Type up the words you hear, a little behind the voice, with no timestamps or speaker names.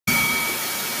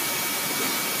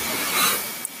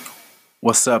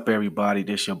What's up, everybody?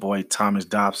 This your boy Thomas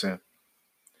Dobson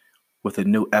with a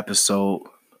new episode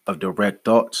of Direct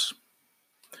Thoughts.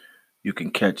 You can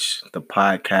catch the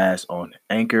podcast on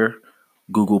Anchor,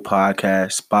 Google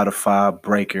Podcast, Spotify,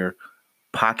 Breaker,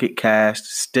 Pocket Cast,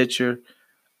 Stitcher,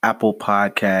 Apple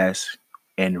Podcasts,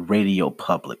 and Radio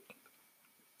Public.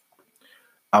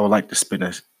 I would like to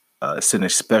send a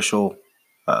special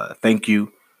thank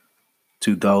you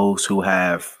to those who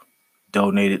have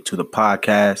donated to the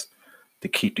podcast to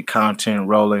keep the content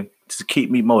rolling, to keep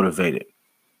me motivated.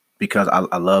 Because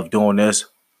I love doing this.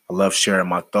 I love sharing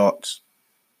my thoughts.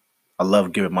 I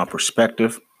love giving my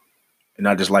perspective. And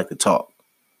I just like to talk.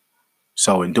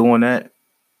 So in doing that,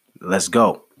 let's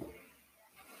go.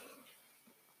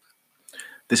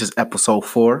 This is episode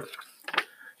 4.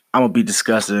 I'm going to be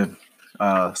discussing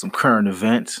some current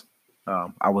events.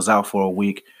 I was out for a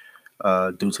week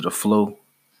due to the flu.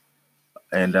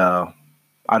 And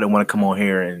I didn't want to come on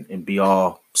here and be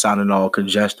all sounding all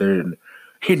congested and,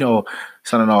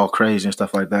 sounding all crazy and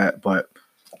stuff like that. But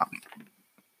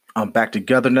I'm back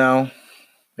together now.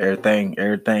 Everything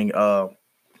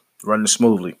running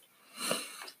smoothly.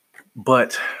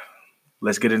 But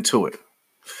let's get into it.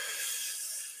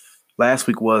 Last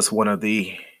week was one of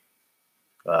the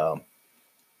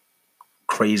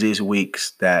craziest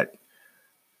weeks that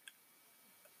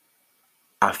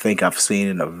I think I've seen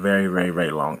in a very, very,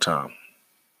 very long time.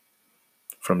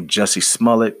 From Jussie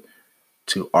Smollett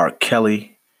to R.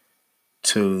 Kelly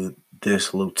to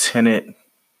this Lieutenant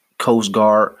Coast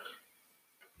Guard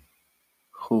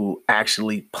who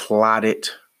actually plotted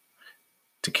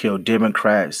to kill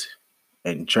Democrats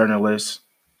and journalists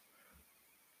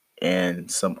and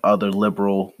some other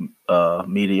liberal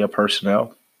media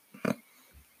personnel.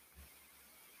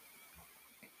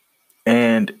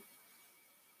 And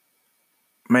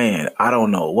man, I don't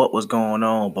know what was going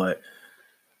on, but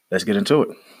let's get into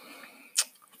it.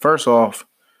 First off,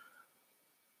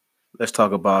 let's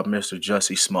talk about Mr.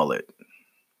 Jussie Smollett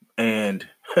and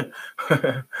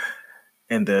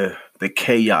and the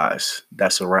chaos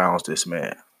that surrounds this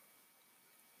man.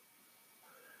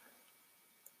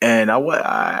 And I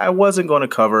wasn't going to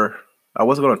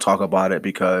talk about it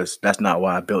because that's not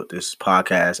why I built this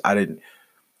podcast. I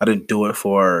didn't do it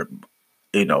for,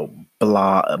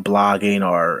 blogging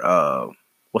or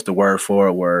what's the word for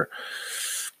it, where,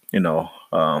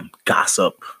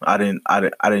 gossip. I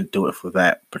didn't do it for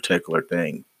that particular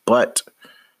thing. But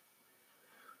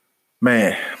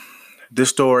man, this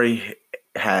story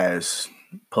has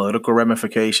political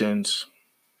ramifications.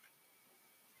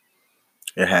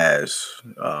 It has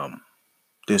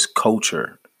this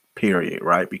culture, period,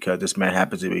 right? Because this man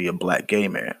happens to be a black gay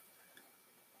man.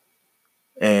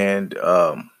 And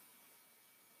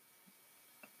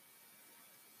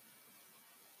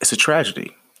it's a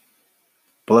tragedy.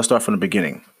 But let's start from the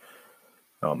beginning.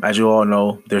 As you all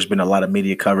know, there's been a lot of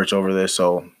media coverage over this.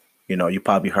 So, you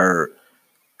probably heard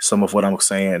some of what I'm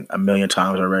saying a million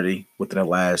times already within the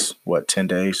last, 10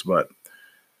 days. But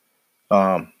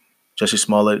Jussie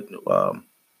Smollett,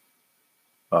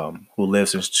 who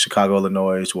lives in Chicago,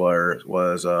 Illinois,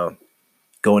 was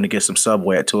going to get some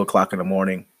Subway at 2:00 in the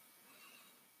morning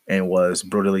and was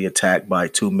brutally attacked by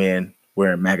two men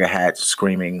wearing MAGA hats,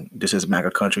 screaming, "This is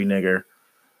MAGA country, nigger."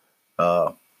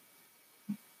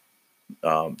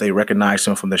 They recognized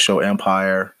him from the show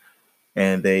Empire,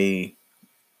 and they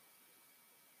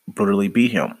brutally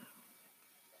beat him,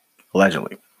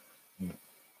 allegedly.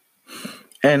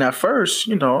 And at first,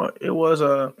 it was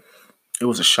a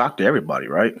shock to everybody,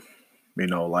 right?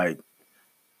 Like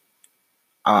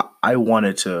I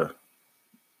wanted to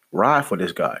ride for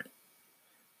this guy,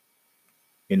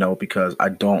 because I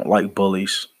don't like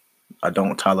bullies. I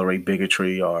don't tolerate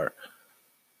bigotry or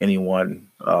anyone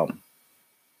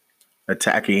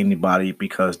attacking anybody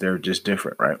because they're just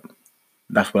different, right?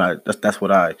 That's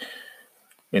what I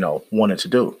wanted to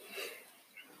do.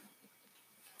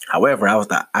 However, as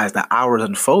the hours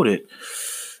unfolded,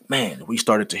 man, we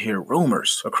started to hear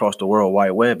rumors across the World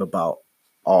Wide Web about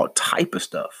all type of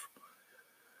stuff.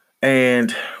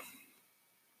 And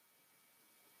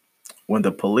when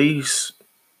the police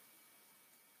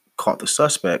caught the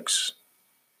suspects,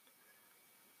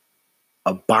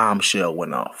 a bombshell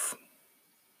went off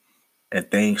and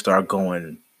things started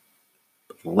going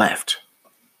left.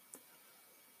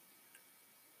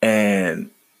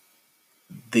 And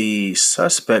the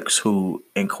suspects who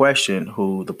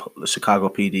the Chicago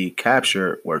PD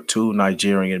captured were two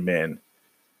Nigerian men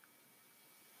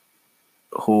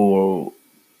who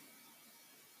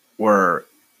were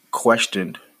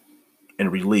questioned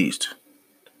and released.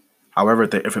 However,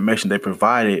 the information they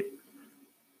provided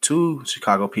to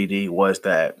Chicago PD was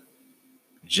that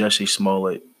Jussie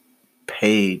Smollett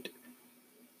paid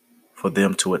for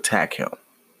them to attack him.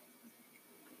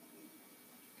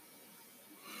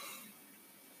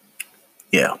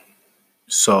 Yeah.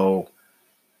 So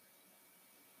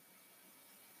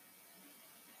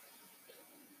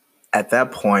at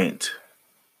that point,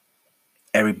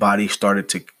 everybody started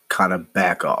to kind of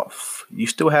back off. You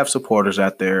still have supporters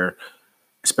out there,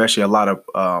 especially a lot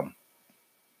of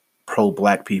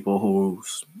pro-black people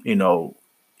who's,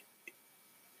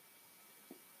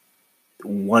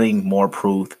 wanting more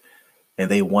proof, and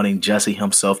they wanting Jesse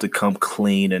himself to come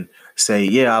clean and say,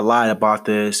 yeah, I lied about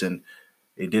this and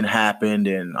it didn't happen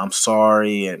and I'm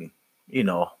sorry. And,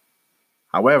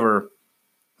 however,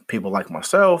 people like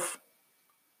myself,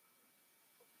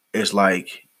 it's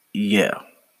like, yeah,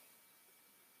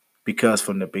 because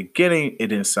from the beginning, it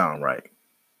didn't sound right.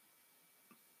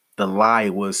 The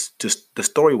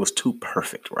story was too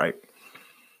perfect, right?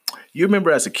 You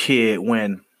remember as a kid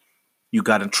when you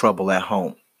got in trouble at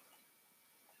home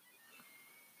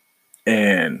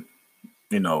and,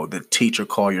 the teacher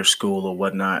called your school or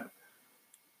whatnot,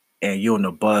 and you're on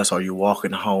the bus or you're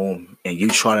walking home and you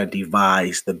try to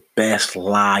devise the best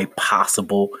lie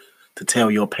possible to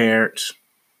tell your parents.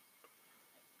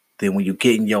 Then when you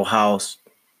get in your house,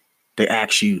 they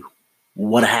ask you,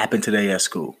 what happened today at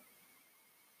school?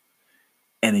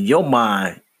 And in your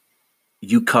mind,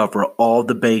 you cover all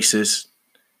the bases.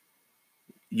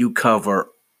 You cover,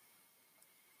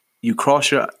 you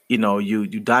cross your,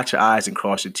 you dot your I's and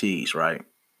cross your T's, right?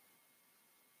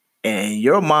 And in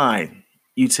your mind,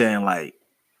 you saying like,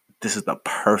 this is the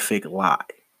perfect lie.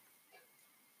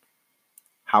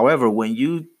 However, when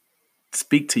you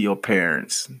speak to your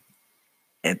parents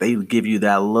and they give you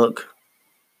that look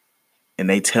and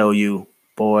they tell you,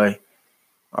 boy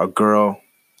or girl,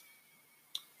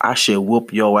 I should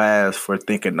whoop your ass for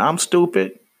thinking I'm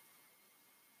stupid,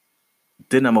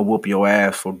 then I'm gonna whoop your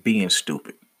ass for being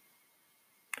stupid.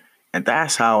 And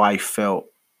that's how I felt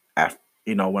after,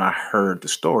 when I heard the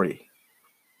story.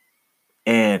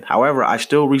 And however, I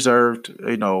still reserved,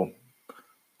 I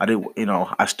did,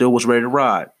 I still was ready to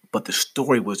ride, but the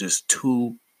story was just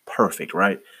too perfect,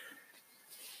 right?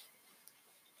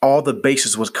 All the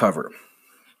bases was covered.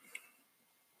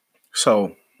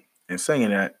 So, in saying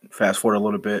that, fast forward a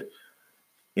little bit,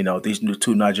 these new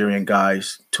two Nigerian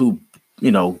guys, two,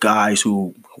 guys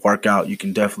who work out, you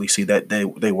can definitely see that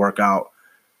they work out.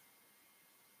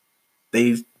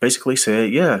 They basically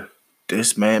said, yeah,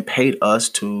 this man paid us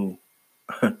to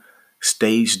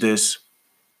stage this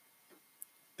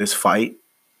fight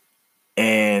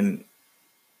and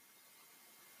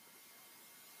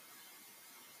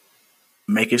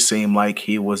make it seem like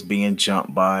he was being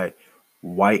jumped by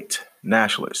white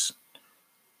nationalists.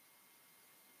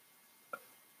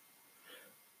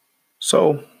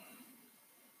 So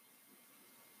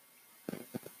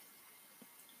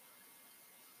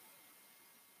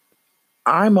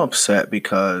I'm upset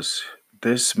because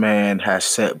this man has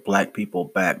set black people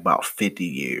back about 50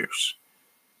 years.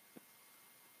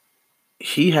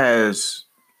 He has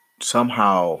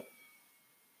somehow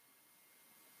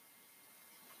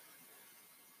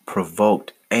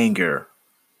provoked anger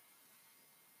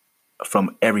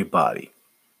from everybody.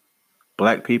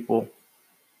 Black people,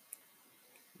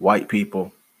 white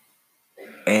people,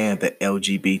 and the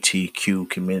LGBTQ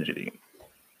community.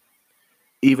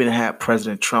 Even had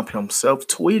President Trump himself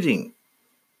tweeting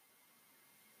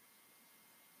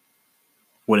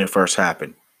when it first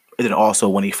happened. And then also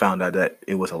when he found out that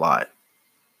it was a lie.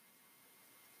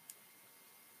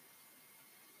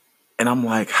 And I'm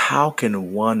like, how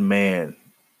can one man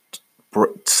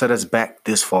set us back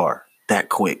this far, that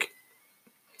quick?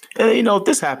 And,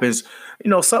 this happens,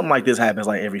 something like this happens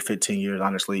like every 15 years,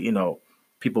 honestly.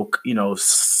 People,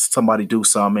 somebody do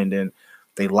something and then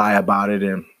they lie about it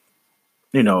and,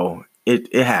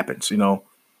 it happens,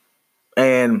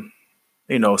 And,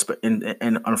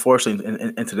 and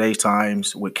unfortunately, in today's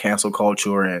times with cancel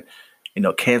culture and,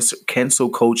 cancel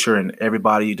culture and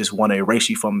everybody just want to erase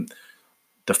you from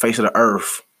the face of the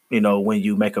earth, when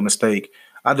you make a mistake.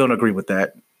 I don't agree with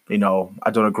that. I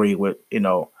don't agree with,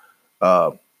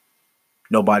 uh,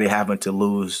 nobody having to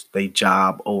lose their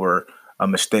job over a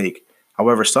mistake.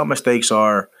 However, some mistakes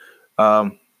are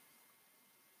um,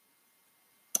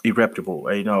 irreparable.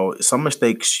 Some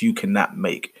mistakes you cannot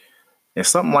make. And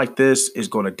something like this is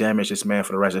going to damage this man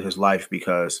for the rest of his life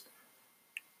because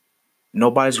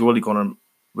nobody's really going to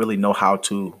really know how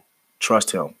to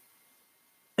trust him.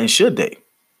 And should they?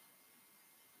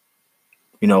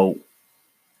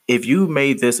 If you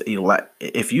made this,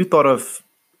 if you thought of,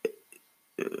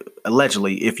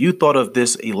 allegedly, if you thought of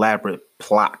this elaborate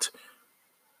plot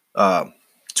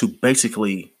to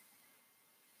basically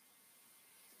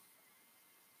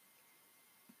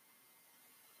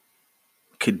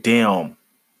condemn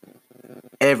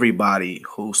everybody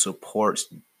who supports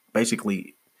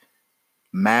basically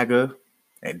MAGA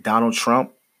and Donald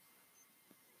Trump,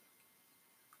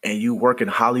 and you work in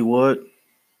Hollywood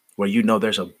where you know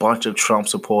there's a bunch of Trump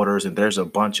supporters and there's a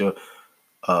bunch of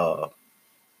uh,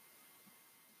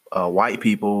 white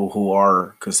people who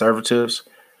are conservatives,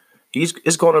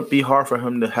 it's going to be hard for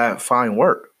him to find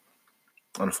work,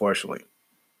 unfortunately.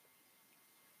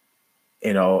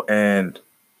 And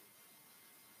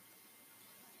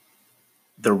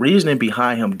the reasoning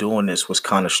behind him doing this was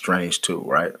kind of strange too,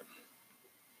 right?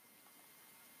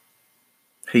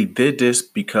 He did this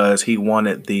because he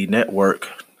wanted the network.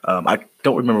 I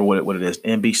don't remember what it is,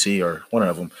 NBC or one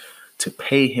of them, to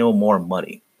pay him more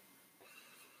money.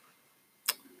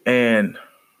 And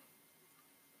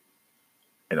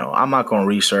I'm not going to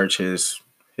research his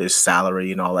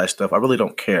salary and all that stuff. I really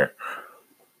don't care.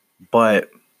 But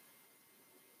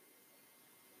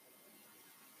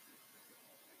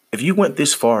if you went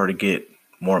this far to get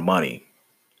more money,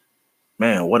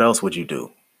 man, what else would you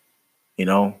do? You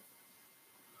know?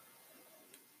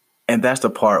 And that's the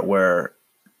part where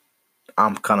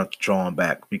I'm kind of drawn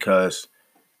back, because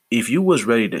if you was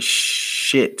ready to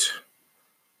shit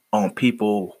on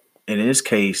people, in this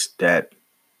case, that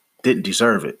didn't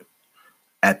deserve it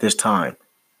at this time,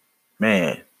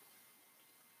 man,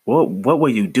 what will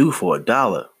you do for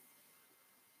 $1?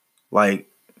 Like,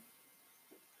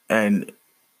 and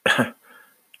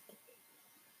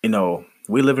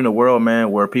we live in a world,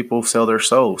 man, where people sell their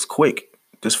souls quick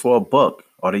just for $1.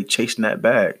 Are they chasing that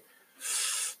bag?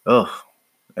 Ugh.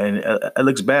 And it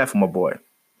looks bad for my boy.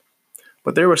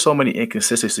 But there were so many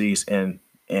inconsistencies in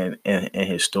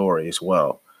his story as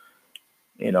well.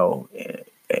 And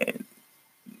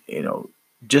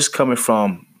just coming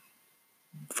from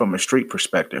a street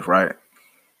perspective, right?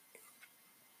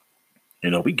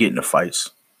 We get into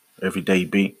fights every day,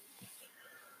 B.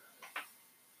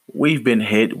 We've been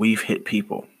hit. We've hit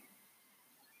people.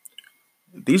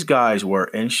 These guys were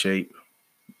in shape,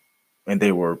 and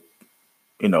they were,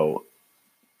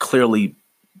 clearly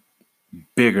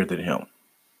bigger than him.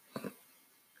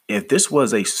 If this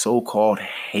was a so-called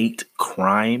hate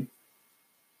crime,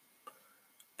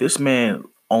 this man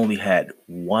only had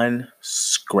one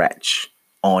scratch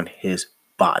on his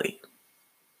body,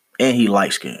 and he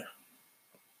light skinned.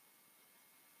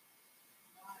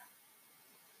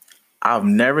 I've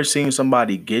never seen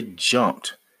somebody get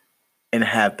jumped and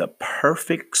have the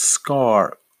perfect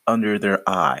scar under their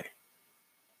eye.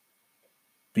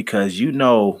 Because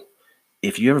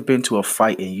if you ever been to a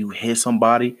fight and you hit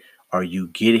somebody or you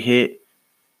get hit,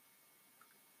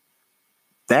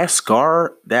 that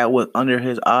scar that was under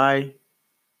his eye,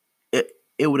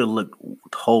 it would have looked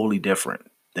totally different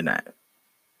than that.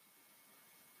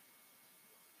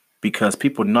 Because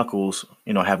people knuckles,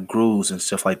 have grooves and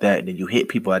stuff like that, and then you hit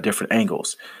people at different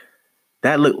angles.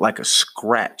 That looked like a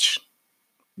scratch.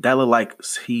 That looked like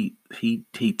he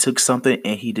took something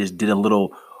and he just did a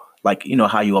little, like,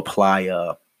 how you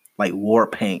apply like war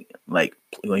paint, like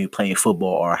when you're playing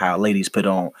football, or how ladies put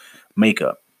on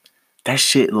makeup. That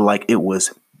shit looked like it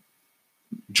was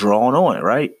drawn on,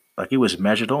 right? Like it was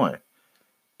measured on.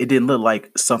 It didn't look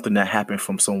like something that happened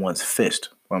from someone's fist.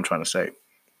 What I'm trying to say.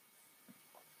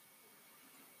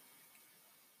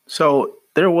 So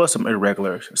there was some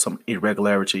irregularities,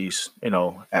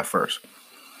 at first.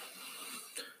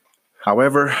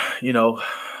 However,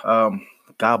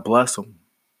 God bless him,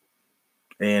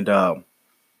 and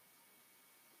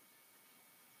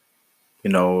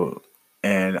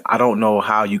and I don't know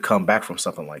how you come back from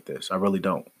something like this. I really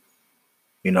don't.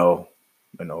 You know,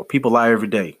 people lie every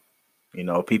day.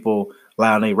 People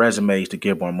lie on their resumes to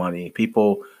get more money.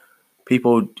 People,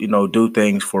 do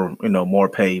things for more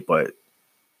pay, but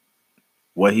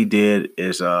what he did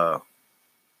is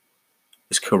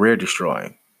career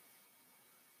destroying.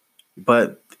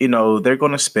 But they're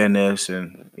going to spin this,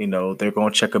 and they're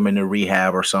going to check him into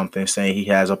rehab or something, saying he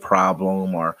has a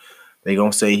problem, or they're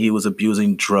going to say he was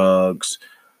abusing drugs.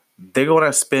 They're going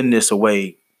to spin this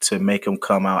away to make him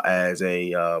come out as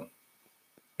a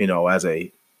as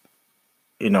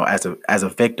a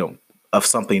victim of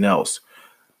something else.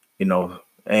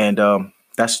 And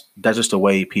that's just the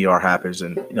way PR happens,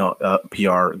 and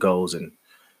PR goes, and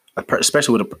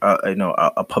especially with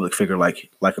a public figure like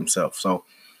himself. So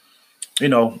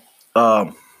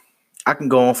I can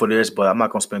go on for this, but I'm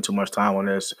not going to spend too much time on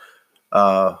this.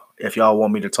 If y'all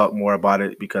want me to talk more about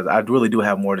it, because I really do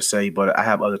have more to say, but I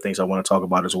have other things I want to talk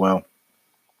about as well.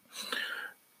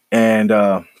 And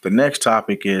the next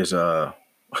topic is Mr.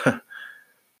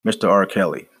 R.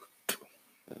 Kelly.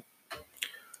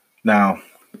 Now,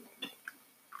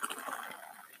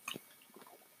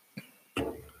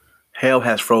 hell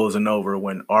has frozen over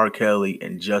when R. Kelly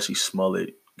and Jussie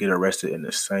Smollett get arrested in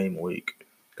the same week.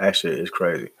 That shit is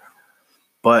crazy.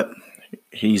 But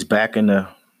he's back in the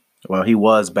well, he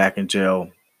was back in jail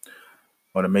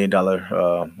on $1 million.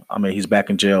 He's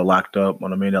back in jail, locked up on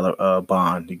 $1 million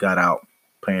bond. He got out,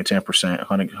 paying 10%,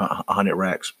 100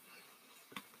 racks,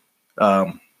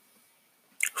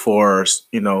 for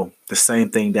the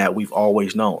same thing that we've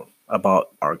always known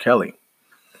about R. Kelly.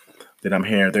 That I'm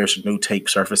hearing there's a new tape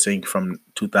surfacing from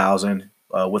 2000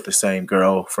 with the same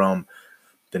girl from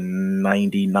the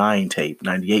 99 tape,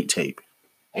 98 tape.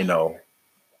 You know,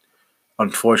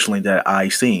 unfortunately, that I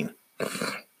seen.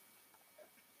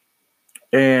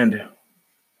 And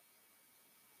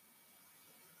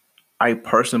I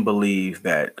personally believe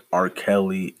that R.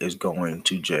 Kelly is going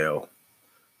to jail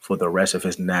for the rest of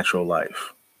his natural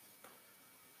life.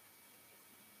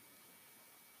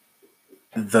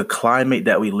 The climate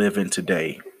that we live in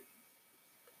today,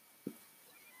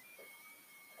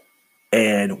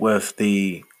 and with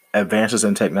the advances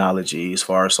in technology as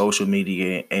far as social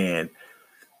media and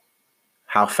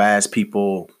how fast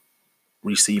people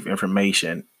receive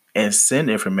information and send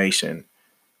information,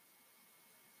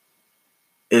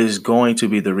 is going to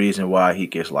be the reason why he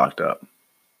gets locked up,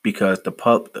 because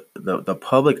the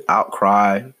public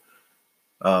outcry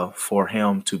for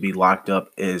him to be locked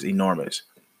up is enormous.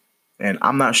 And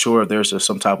I'm not sure if there's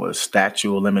some type of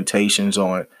statute of limitations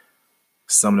on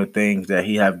some of the things that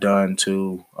he have done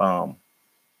to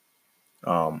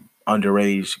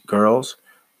underage girls,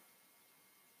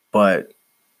 but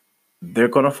they're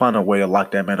going to find a way to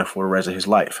lock that man up for the rest of his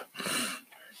life.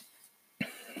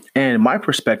 And my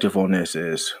perspective on this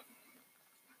is,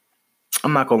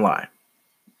 I'm not gonna lie,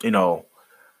 you know,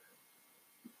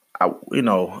 I'm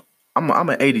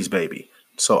an '80s baby,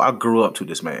 so I grew up to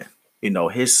this man.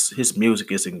 His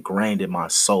music is ingrained in my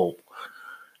soul,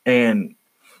 and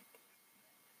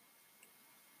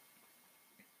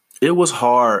it was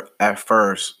hard at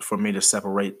first for me to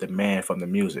separate the man from the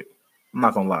music. I'm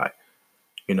not gonna lie,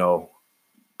 you know,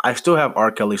 I still have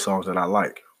R. Kelly songs that I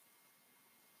like.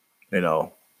 You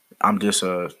know, I'm just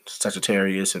a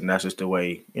Sagittarius, and that's just the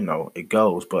way it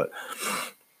goes. But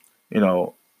you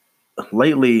know,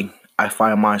 lately I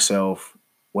find myself,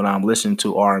 when I'm listening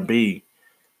to R&B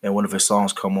and one of his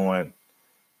songs come on,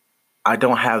 I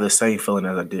don't have the same feeling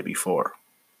as I did before.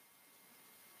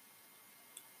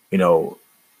 You know,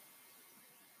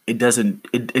 it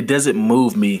doesn't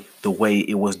move me the way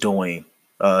it was doing,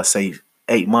 say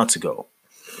 8 months ago.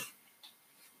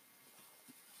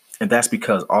 And that's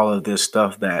because all of this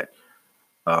stuff that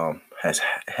has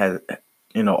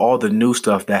all the new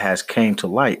stuff that has came to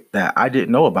light that I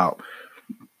didn't know about.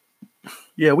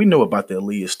 Yeah, we know about the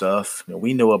Aaliyah stuff.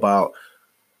 We know about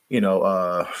you know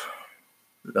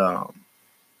um,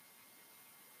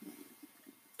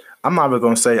 I'm not even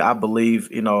gonna say I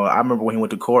believe. I remember when he went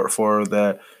to court for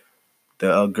the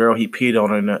girl he peed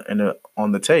on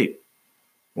on the tape.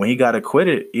 When he got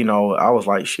acquitted, I was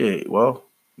like, shit. Well,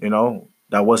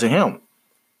 that wasn't him.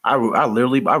 I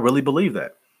really believe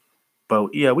that.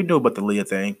 But yeah, we knew about the Leah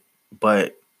thing,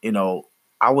 but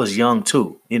I was young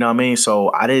too. You know what I mean?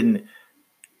 So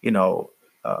you know,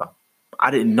 uh, I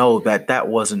didn't know that that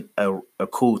wasn't a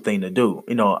cool thing to do.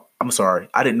 I'm sorry,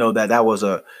 I didn't know that that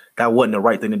wasn't the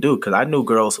right thing to do, because I knew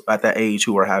girls at that age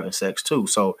who were having sex too.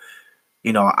 So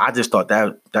I just thought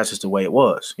that that's just the way it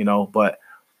was. But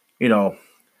you know,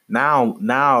 now in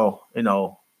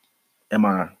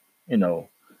my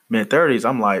mid 30s,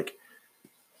 I'm like,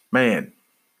 man,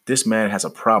 this man has a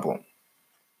problem.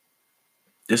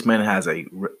 This man has a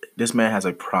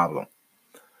problem,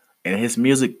 and his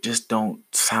music just don't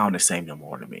sound the same no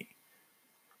more to me.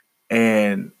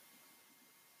 And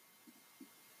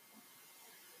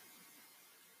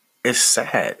it's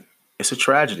sad. It's a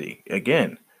tragedy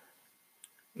again,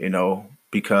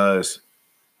 because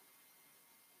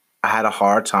I had a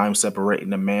hard time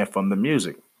separating the man from the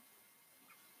music.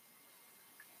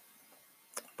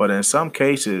 But in some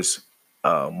cases,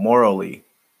 morally,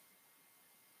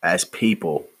 as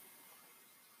people,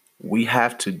 we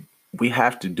have to we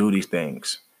have to do these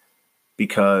things,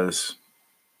 because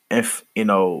if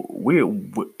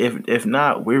if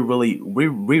not, we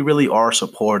really are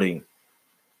supporting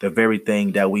the very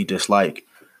thing that we dislike.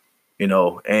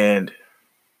 And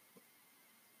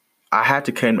I had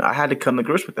to come to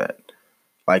grips with that.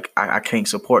 Like, I can't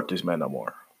support this man no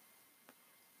more.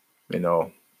 You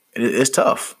know, it's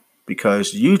tough,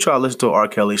 because you try to listen to an R.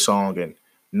 Kelly song and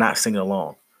not sing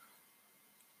along.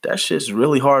 That shit's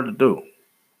really hard to do.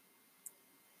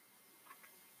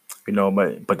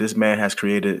 But this man has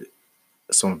created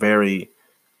some very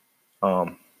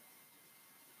um,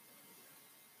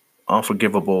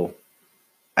 unforgivable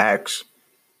acts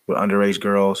with underage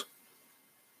girls,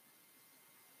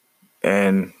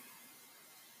 and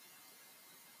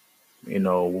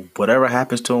whatever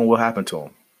happens to him will happen to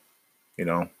him. You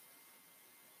know,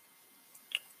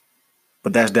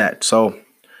 but that's that. So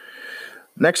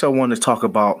next, I want to talk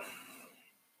about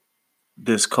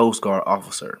this Coast Guard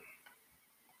officer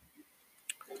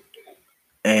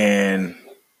and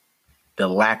the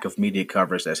lack of media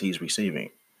coverage that he's receiving.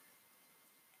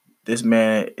 This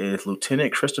man is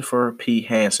Lieutenant Christopher P.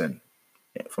 Hansen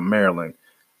from Maryland.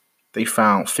 They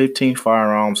found 15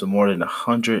 firearms and more than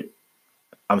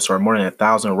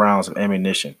 1,000 rounds of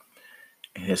ammunition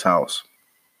in his house.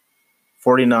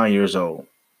 49 years old.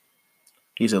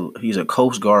 He's a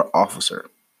Coast Guard officer.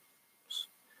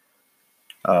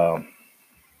 Um,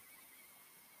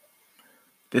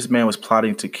 this man was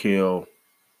plotting to kill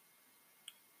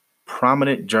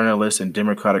prominent journalists and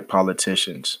Democratic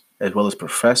politicians, as well as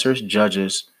professors,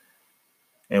 judges,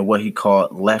 and what he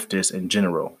called leftists in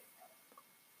general.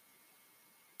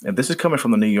 And this is coming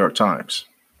from the New York Times.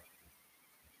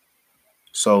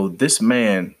 So this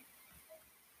man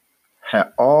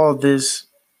had all this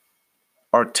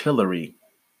artillery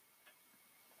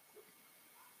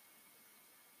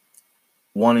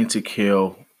wanting to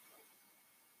kill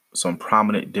some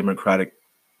prominent Democratic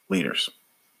leaders.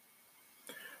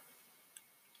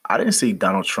 I didn't see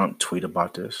Donald Trump tweet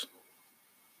about this.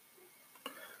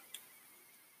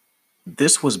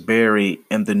 This was buried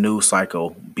in the news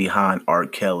cycle behind R.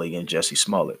 Kelly and Jussie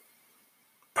Smollett,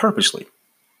 purposely.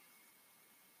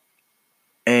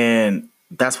 And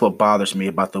that's what bothers me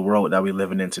about the world that we're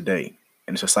living in today,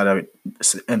 and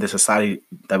the society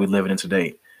that we're living in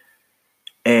today,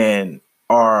 and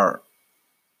our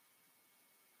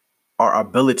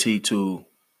ability to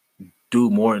do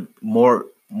more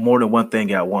than one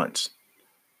thing at once.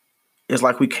 It's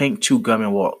like we can't chew gum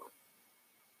and walk.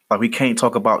 Like we can't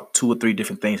talk about two or three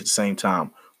different things at the same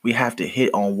time. We have to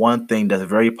hit on one thing that's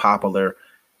very popular,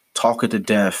 talk it to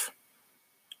death,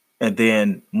 and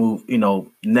then move.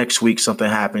 Next week something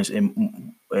happens,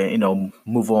 and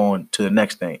move on to the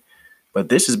next thing. But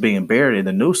this is being buried in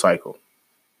the news cycle.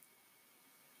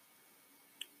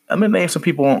 I'm gonna name some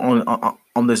people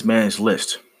on this man's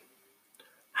list: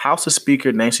 House of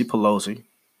Speaker Nancy Pelosi,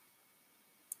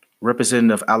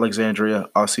 Representative Alexandria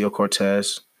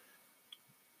Ocasio-Cortez,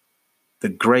 the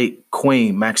great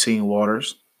Queen Maxine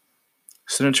Waters,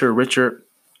 Senator Richard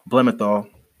Blumenthal,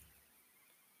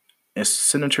 and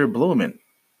Senator Blumen.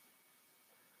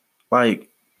 Like,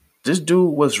 this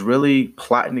dude was really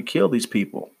plotting to kill these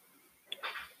people,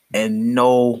 and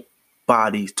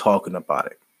nobody's talking about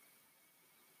it.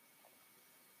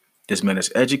 This man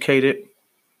is educated.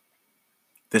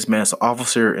 This man's an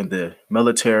officer in the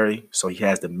military, so he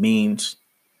has the means,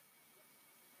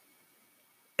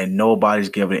 and nobody's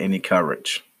giving it any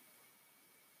coverage,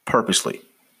 purposely.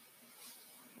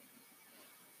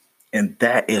 And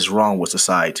that is wrong with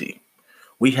society.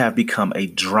 We have become a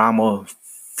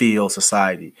drama-filled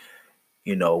society,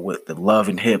 with the love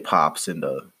and hip hops and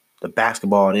the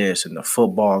basketball this and the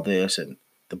football this and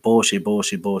the bullshit.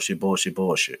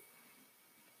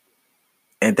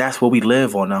 And that's what we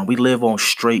live on now. We live on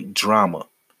straight drama.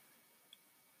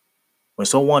 When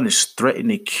someone is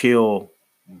threatening to kill,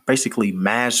 basically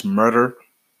mass murder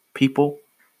people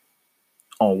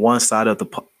on one side of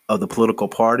the political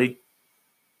party,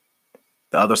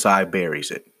 the other side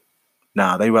buries it.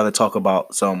 Now they rather talk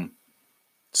about some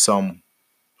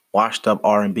washed up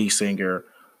R&B singer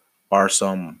or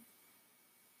some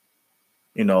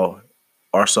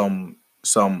or some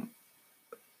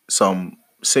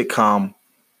sitcom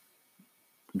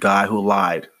guy who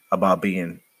lied about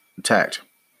being attacked.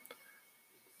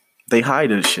 They hide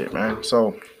this shit, man.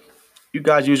 So you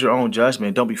guys use your own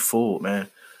judgment. Don't be fooled, man.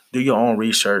 Do your own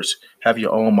research. Have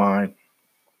your own mind.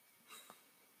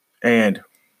 And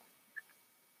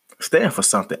stand for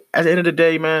something. At the end of the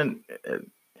day, man,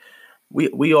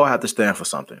 we all have to stand for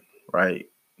something, right?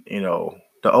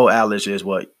 The old adage is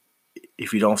what?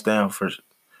 If you don't stand for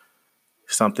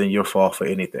something, you'll fall for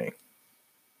anything.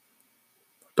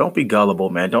 Don't be gullible,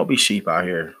 man. Don't be sheep out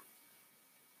here.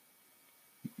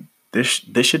 This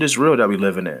shit is real that we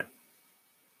living in.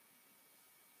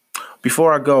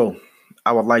 Before I go,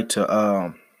 I would like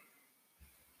to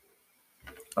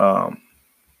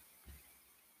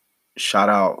shout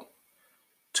out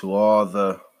to all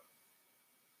the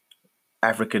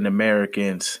African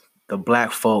Americans, the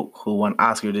black folk who won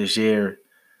Oscar this year,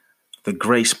 the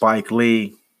great Spike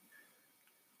Lee,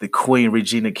 the Queen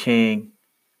Regina King,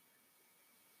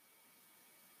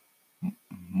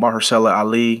 Mahershala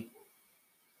Ali,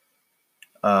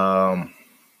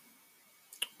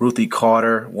 Ruthie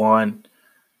Carter won.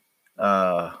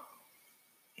 uh,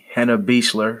 Hannah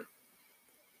Beachler,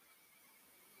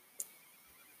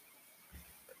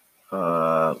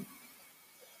 uh,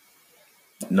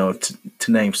 no,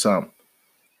 to name some.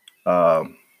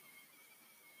 Um,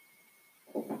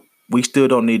 we still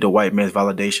don't need the white man's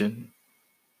validation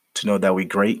to know that we're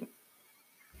great.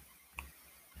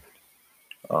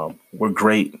 We're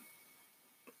great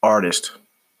artists,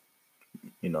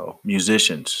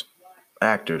 musicians,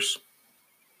 actors,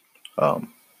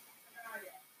 um,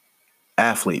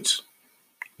 athletes.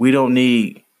 We don't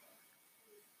need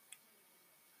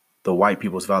the white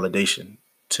people's validation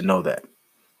to know that,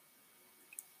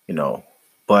 you know.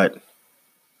 But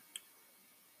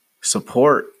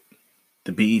support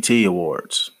the BET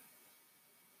Awards,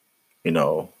 you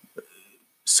know,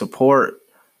 support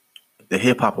the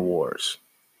Hip Hop Awards.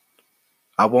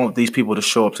 I want these people to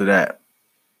show up to that.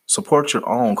 Support your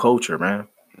own culture, man.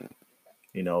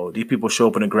 These people show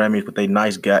up in the Grammys with their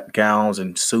nice gowns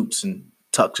and suits and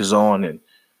tuxes on, and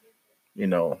you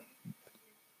know,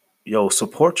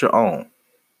 support your own.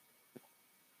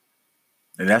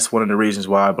 And that's one of the reasons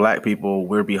why black people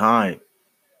we're behind.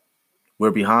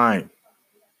 We're behind,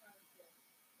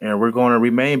 and we're going to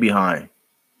remain behind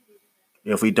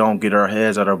if we don't get our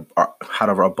heads out of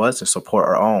our butts and support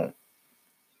our own.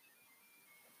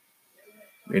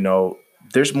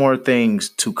 There's more things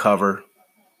to cover,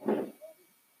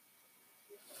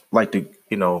 like the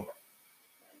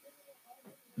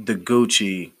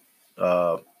Gucci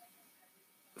uh,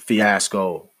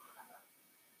 fiasco,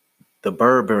 the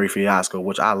Burberry fiasco,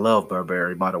 which I love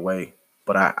Burberry, by the way,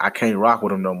 but I can't rock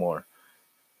with them no more.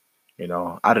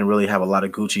 I didn't really have a lot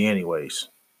of Gucci anyways.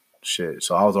 Shit,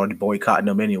 so I was already boycotting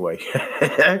them anyway.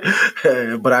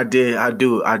 But I do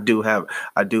have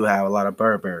a lot of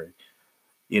Burberry.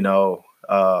 You know,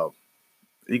 uh,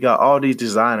 you got all these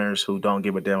designers who don't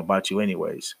give a damn about you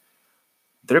anyways.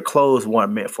 Their clothes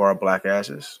weren't meant for our black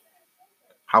asses.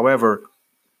 However,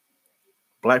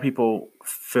 black people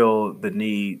feel the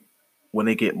need when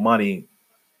they get money,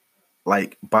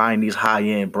 like buying these high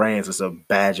end brands is a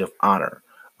badge of honor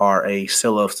or a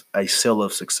seal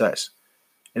of success,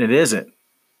 and it isn't.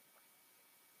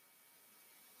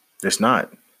 It's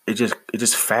not. It's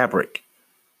just fabric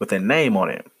with a name on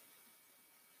it.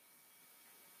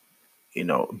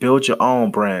 Build your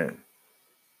own brand.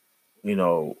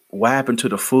 What happened to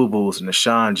the Fubu's and the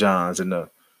Sean Johns and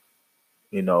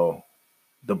you know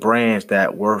the brands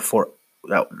that were for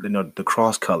that the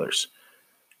cross colors.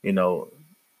 You know,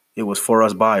 it was for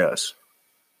us by us.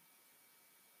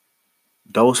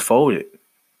 Those folded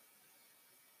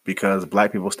because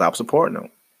black people stopped supporting them.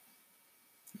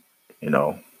 You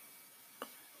know,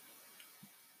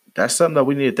 that's something that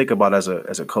we need to think about as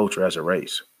a culture, as a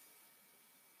race.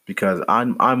 Because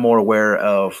I'm more aware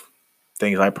of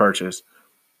things I purchase,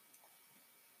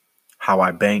 how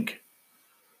I bank,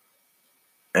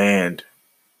 and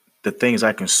the things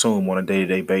I consume on a day to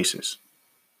day basis.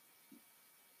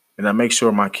 And I make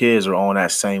sure my kids are on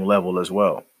that same level as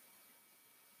well.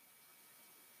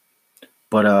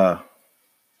 But I'm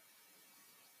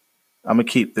gonna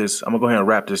go ahead and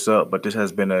wrap this up. But this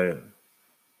has been a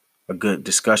good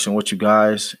discussion with you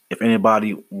guys. If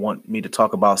anybody want me to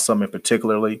talk about something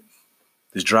particularly,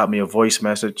 just drop me a voice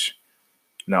message.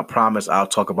 And I promise I'll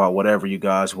talk about whatever you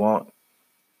guys want.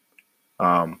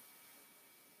 Um,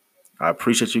 I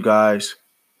appreciate you guys.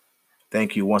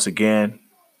 Thank you once again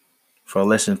for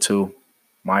listening to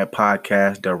my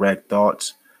podcast, Direct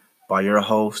Thoughts, by your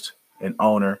host and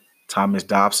owner, Thomas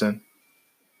Dobson.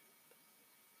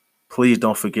 Please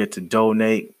don't forget to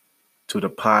donate to the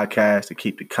podcast to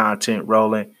keep the content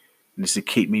rolling and just to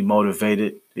keep me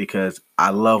motivated because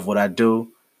I love what I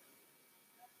do.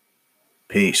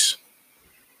 Peace.